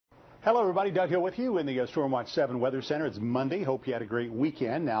Hello, everybody. Doug Hill with you in the Storm Watch 7 Weather Center. It's Monday. Hope you had a great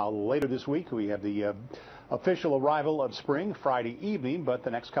weekend. Now, later this week, we have the official arrival of spring Friday evening, but the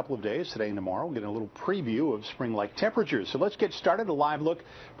next couple of days, today and tomorrow, we'll get a little preview of spring-like temperatures. So let's get started. A live look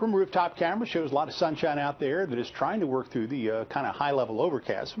from rooftop camera shows a lot of sunshine out there that is trying to work through the kind of high-level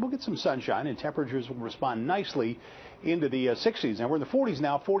overcast. We'll get some sunshine, and temperatures will respond nicely into the 60s. Now, we're in the 40s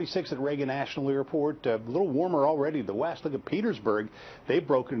now, 46 at Reagan National Airport. A little warmer already to the west. Look at Petersburg. They've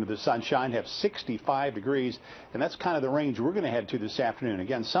broken into the sunshine, have 65 degrees, and that's kind of the range we're going to head to this afternoon.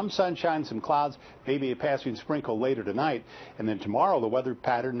 Again, some sunshine, some clouds, maybe a passing sprinkle later tonight. And then tomorrow, the weather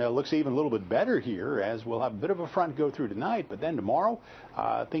pattern looks even a little bit better here, as we'll have a bit of a front go through tonight. But then tomorrow,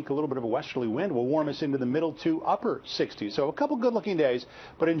 I think a little bit of a westerly wind will warm us into the middle to upper 60s. So a couple good-looking days,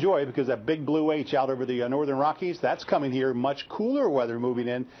 but enjoy, because that big blue H out over the northern Rockies, that's coming here. Much cooler weather moving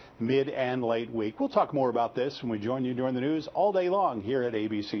in mid and late week. We'll talk more about this when we join you during the news all day long here at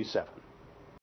ABC 7.